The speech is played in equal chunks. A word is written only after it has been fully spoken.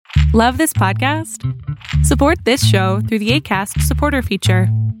Love this podcast? Support this show through the Acast supporter feature.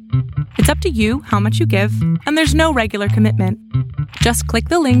 It's up to you how much you give, and there's no regular commitment. Just click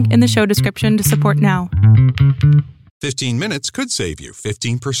the link in the show description to support now. 15 minutes could save you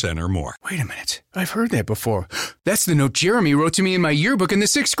 15% or more. Wait a minute. I've heard that before. That's the note Jeremy wrote to me in my yearbook in the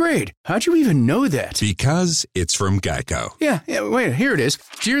 6th grade. How'd you even know that? Because it's from Geico. Yeah, wait, here it is.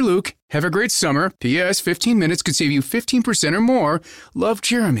 Dear Luke, have a great summer. P.S. 15 minutes could save you 15% or more. Love,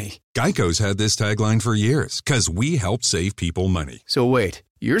 Jeremy. Geico's had this tagline for years, because we help save people money. So wait,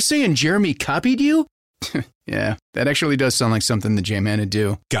 you're saying Jeremy copied you? Yeah, that actually does sound like something the J-Man would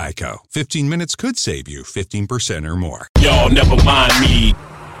do. Geico. 15 minutes could save you 15% or more. Y'all never mind me.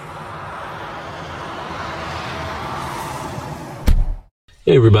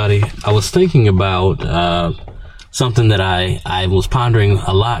 Hey everybody, I was thinking about something that I was pondering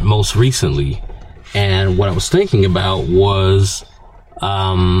a lot most recently, and what I was thinking about was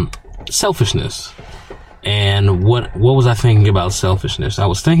selfishness. And what was I thinking about selfishness? I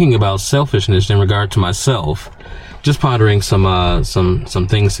was thinking about selfishness in regard to myself, just pondering some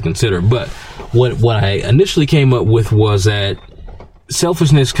things to consider. But what I initially came up with was that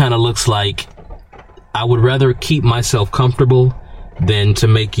selfishness kind of looks like I would rather keep myself comfortable than to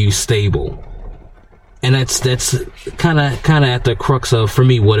make you stable. And that's kind of at the crux of, for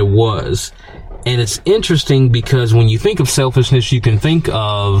me, what it was. And it's interesting because when you think of selfishness, you can think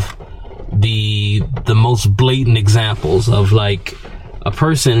of the most blatant examples of, like, a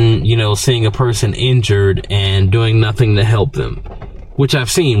person, seeing a person injured and doing nothing to help them, which I've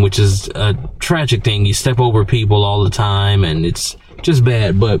seen, which is a tragic thing. You step over people all the time and it's just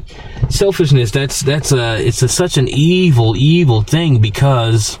bad. But selfishness, it's such an evil thing,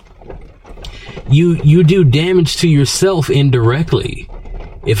 because you do damage to yourself indirectly.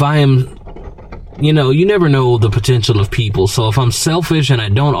 If I am, you never know the potential of people. So if I'm selfish and I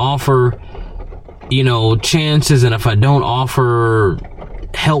don't offer, chances, and if I don't offer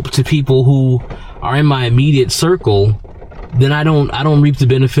help to people who are in my immediate circle, then I don't reap the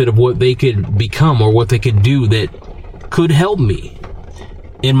benefit of what they could become or what they could do that could help me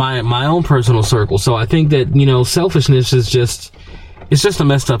in my own personal circle. So I think that, selfishness is just a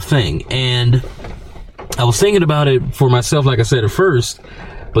messed up thing. And I was thinking about it for myself, like I said at first,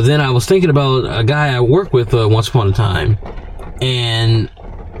 but then I was thinking about a guy I worked with once upon a time, and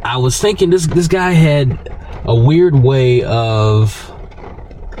I was thinking this guy had a weird way of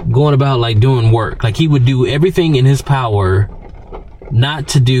going about, like, doing work. Like, he would do everything in his power not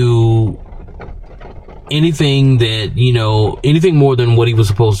to do anything that, anything more than what he was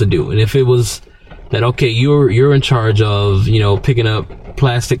supposed to do. And if it was that, okay, you're in charge of, picking up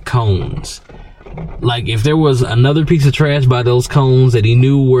plastic cones, like, if there was another piece of trash by those cones that he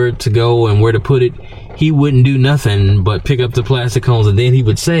knew where to go and where to put it, he wouldn't do nothing but pick up the plastic cones. And then he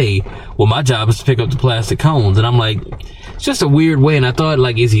would say, well, my job is to pick up the plastic cones. And I'm like, it's just a weird way. And I thought,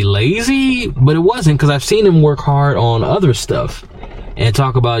 like, is he lazy? But it wasn't, because I've seen him work hard on other stuff and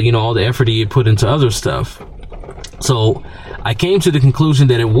talk about, all the effort he had put into other stuff. So I came to the conclusion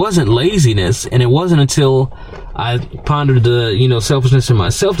that it wasn't laziness, and it wasn't until I pondered the, selfishness in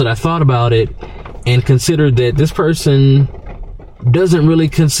myself that I thought about it and considered that this person doesn't really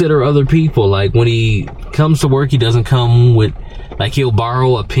consider other people. Like, when he comes to work, he doesn't come with, like, he'll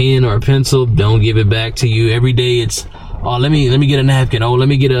borrow a pen or a pencil, don't give it back to you. Every day it's, oh, let me get a napkin, oh, let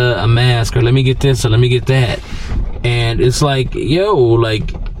me get a mask, or let me get this, or let me get that. And it's like,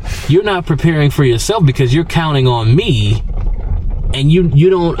 like, you're not preparing for yourself because you're counting on me, and you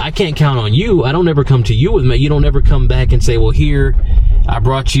don't, I can't count on you. I don't ever come to you with me. You don't ever come back and say, well, here, I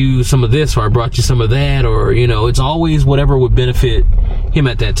brought you some of this, or I brought you some of that, or, it's always whatever would benefit him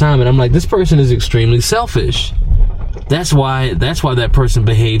at that time. And I'm like, this person is extremely selfish. That's why that person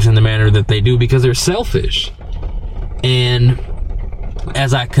behaves in the manner that they do, because they're selfish. And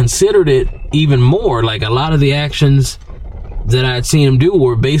as I considered it even more, like, a lot of the actions that I had seen him do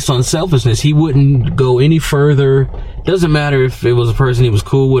were based on selfishness. He wouldn't go any further. Doesn't matter if it was a person he was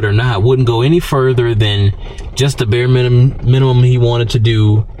cool with or not. Wouldn't go any further than just the bare minimum he wanted to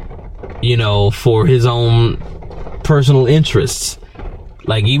do, for his own personal interests.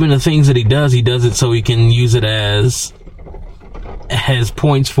 Like, even the things that he does it so he can use it as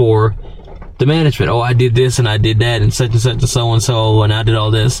points for the management. Oh, I did this and I did that and such and so and I did all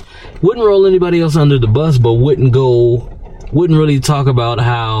this. Wouldn't roll anybody else under the bus, but wouldn't really talk about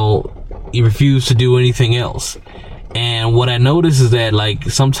how he refused to do anything else. And what I noticed is that, like,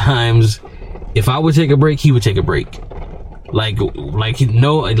 sometimes if I would take a break, he would take a break. Like he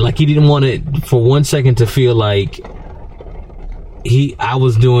didn't want it for 1 second to feel like he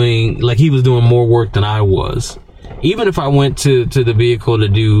was doing more work than I was. even if I went to the vehicle to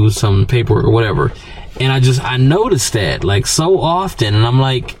do some paperwork or whatever, and I noticed that like so often, and I'm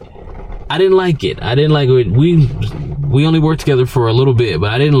like, I didn't like it. I didn't like it. We only worked together for a little bit,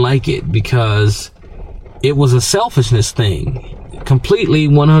 but I didn't like it because it was a selfishness thing, completely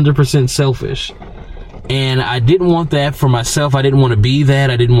 100% selfish. And I didn't want that for myself. I didn't want to be that.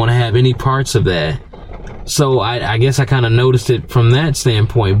 I didn't want to have any parts of that. So I guess I kind of noticed it from that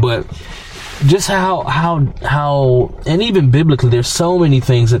standpoint. But just how, and even biblically, there's so many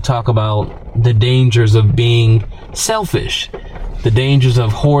things that talk about the dangers of being selfish, the dangers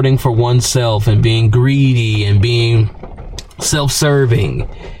of hoarding for oneself and being greedy and being self-serving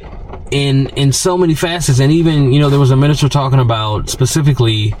in so many facets. And even, there was a minister talking about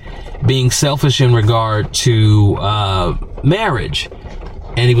specifically being selfish in regard to marriage,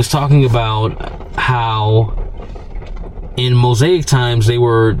 and he was talking about how in Mosaic times they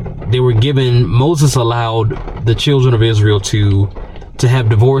were given, Moses allowed the children of Israel to have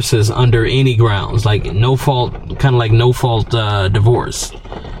divorces under any grounds, like no fault, kind of like no fault divorce.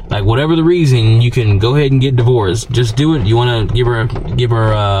 Like whatever the reason, you can go ahead and get divorced. Just do it. You want to give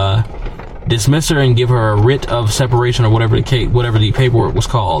her dismiss her and give her a writ of separation or whatever the paperwork was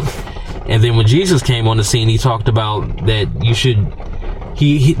called. And then when Jesus came on the scene, he talked about that you should.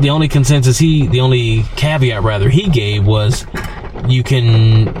 The only caveat he gave was you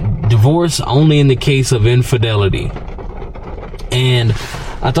can divorce only in the case of infidelity. And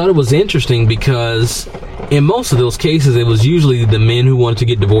I thought it was interesting because in most of those cases, it was usually the men who wanted to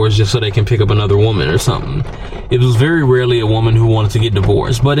get divorced just so they can pick up another woman or something. It was very rarely a woman who wanted to get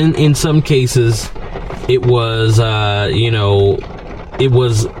divorced. But in some cases, it was, it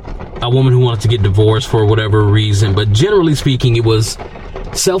was a woman who wanted to get divorced for whatever reason. But generally speaking, it was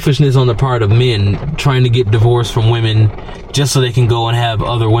selfishness on the part of men trying to get divorced from women just so they can go and have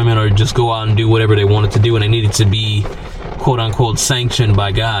other women or just go out and do whatever they wanted to do, and they needed to be quote unquote sanctioned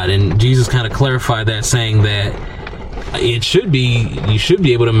by God. And Jesus kind of clarified that, saying that you should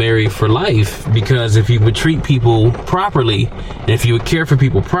be able to marry for life, because if you would treat people properly and if you would care for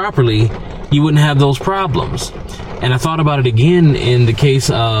people properly, you wouldn't have those problems. And I thought about it again in the case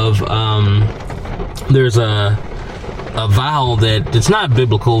of there's a vow that it's not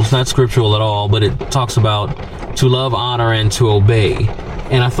biblical, it's not scriptural at all, but it talks about to love, honor, and to obey.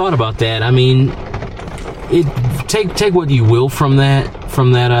 And I thought about that. I mean, take what you will from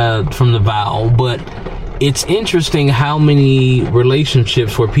the vow, but it's interesting how many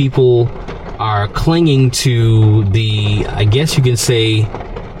relationships where people are clinging to the, I guess you can say,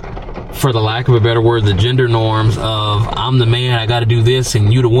 for the lack of a better word, the gender norms of I'm the man, I got to do this,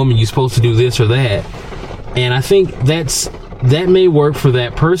 and you the woman, you're supposed to do this or that. And I think that may work for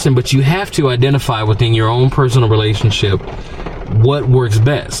that person, but you have to identify within your own personal relationship what works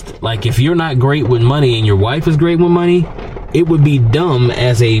best. Like if you're not great with money and your wife is great with money, it would be dumb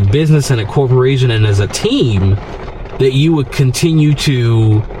as a business and a corporation and as a team that you would continue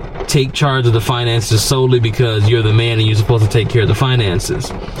to take charge of the finances solely because you're the man and you're supposed to take care of the finances.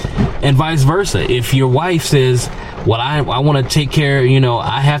 And vice versa. If your wife says, well, I want to take care,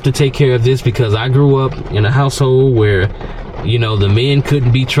 I have to take care of this because I grew up in a household where, the men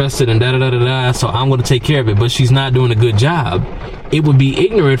couldn't be trusted and da-da-da-da-da, so I'm going to take care of it, but she's not doing a good job. It would be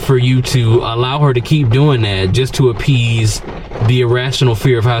ignorant for you to allow her to keep doing that just to appease the irrational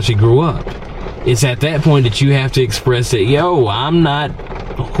fear of how she grew up. It's at that point that you have to express that, I'm not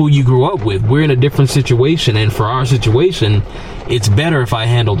who you grew up with. We're in a different situation, and for our situation, it's better if I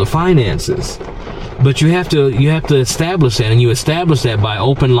handle the finances. But you have to establish that, and you establish that by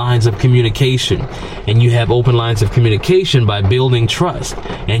open lines of communication. And you have open lines of communication by building trust.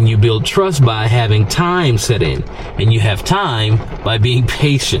 And you build trust by having time set in. And you have time by being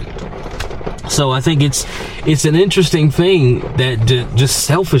patient. So I think it's an interesting thing that just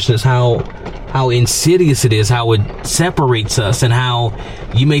selfishness, how insidious it is, how it separates us, and how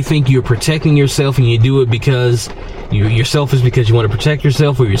you may think you're protecting yourself and you do it because you're selfish because you want to protect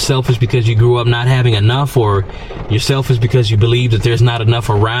yourself, or you're selfish because you grew up not having enough, or you're selfish because you believe that there's not enough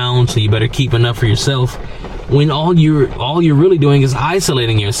around, so you better keep enough for yourself. When all you're really doing is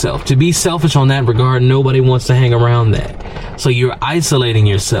isolating yourself. To be selfish on that regard, nobody wants to hang around that. So you're isolating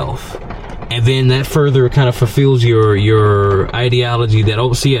yourself. And then that further kind of fulfills your ideology that,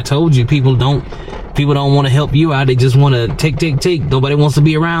 I told you, people don't want to help you out. They just want to take. Nobody wants to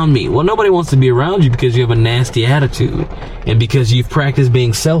be around me. Well, nobody wants to be around you because you have a nasty attitude and because you've practiced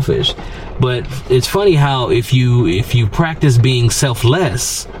being selfish. But it's funny how if you practice being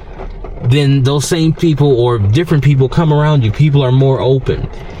selfless, then those same people or different people come around you. People are more open.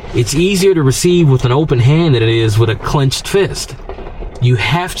 It's easier to receive with an open hand than it is with a clenched fist. you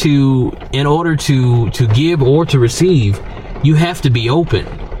have to, in order to give or to receive, you have to be open.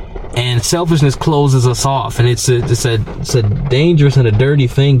 And selfishness closes us off, and it's a dangerous and a dirty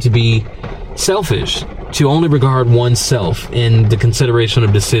thing to be selfish, to only regard oneself in the consideration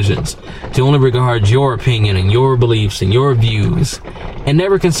of decisions, to only regard your opinion and your beliefs and your views, and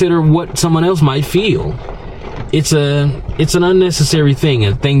never consider what someone else might feel. It's an unnecessary thing,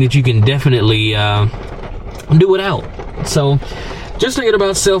 a thing that you can definitely do without. So, just thinking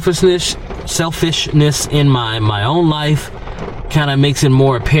about selfishness in my own life kind of makes it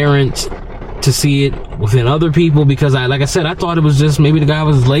more apparent to see it within other people, because like I said, I thought it was just maybe the guy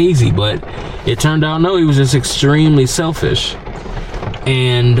was lazy, but it turned out no, he was just extremely selfish.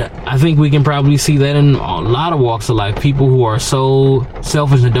 And I think we can probably see that in a lot of walks of life. People who are so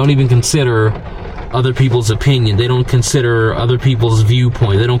selfish and don't even consider other people's opinion. They don't consider other people's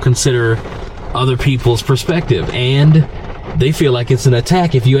viewpoint. They don't consider other people's perspective. And they feel like it's an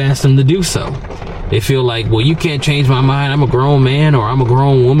attack if you ask them to do so. They feel like, well, you can't change my mind. I'm a grown man or I'm a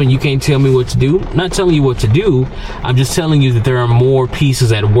grown woman. You can't tell me what to do. I'm not telling you what to do. I'm just telling you that there are more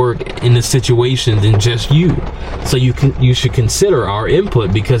pieces at work in this situation than just you. So you should consider our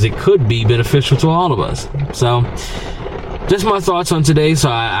input, because it could be beneficial to all of us. So just my thoughts on today. So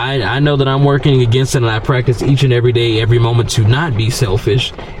I know that I'm working against it, and I practice each and every day, every moment, to not be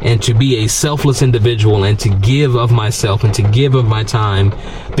selfish and to be a selfless individual and to give of myself and to give of my time,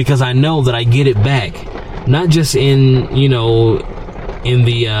 because I know that I get it back, not just in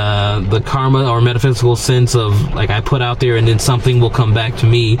the karma or metaphysical sense of like I put out there and then something will come back to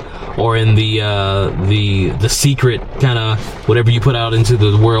me, or in the secret kind of whatever you put out into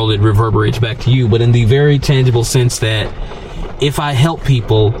the world, it reverberates back to you, but in the very tangible sense that if I help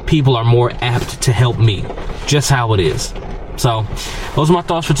people, people are more apt to help me. Just how it is. So, those are my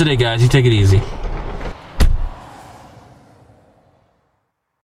thoughts for today, guys. You take it easy.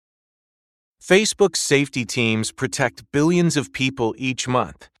 Facebook's safety teams protect billions of people each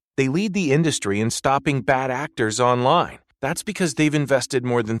month. They lead the industry in stopping bad actors online. That's because they've invested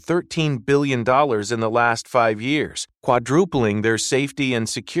more than $13 billion in the last 5 years, quadrupling their safety and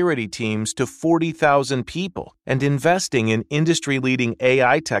security teams to 40,000 people, and investing in industry-leading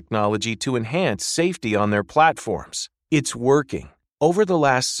AI technology to enhance safety on their platforms. It's working. Over the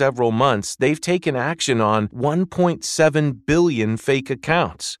last several months, they've taken action on 1.7 billion fake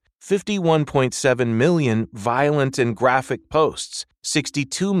accounts, 51.7 million violent and graphic posts,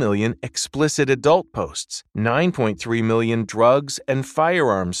 62 million explicit adult posts, 9.3 million drugs and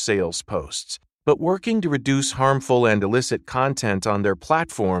firearms sales posts. But working to reduce harmful and illicit content on their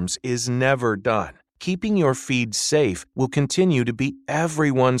platforms is never done. Keeping your feed safe will continue to be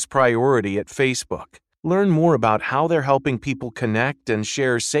everyone's priority at Facebook. Learn more about how they're helping people connect and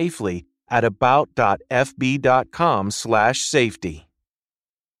share safely at about.fb.com/safety.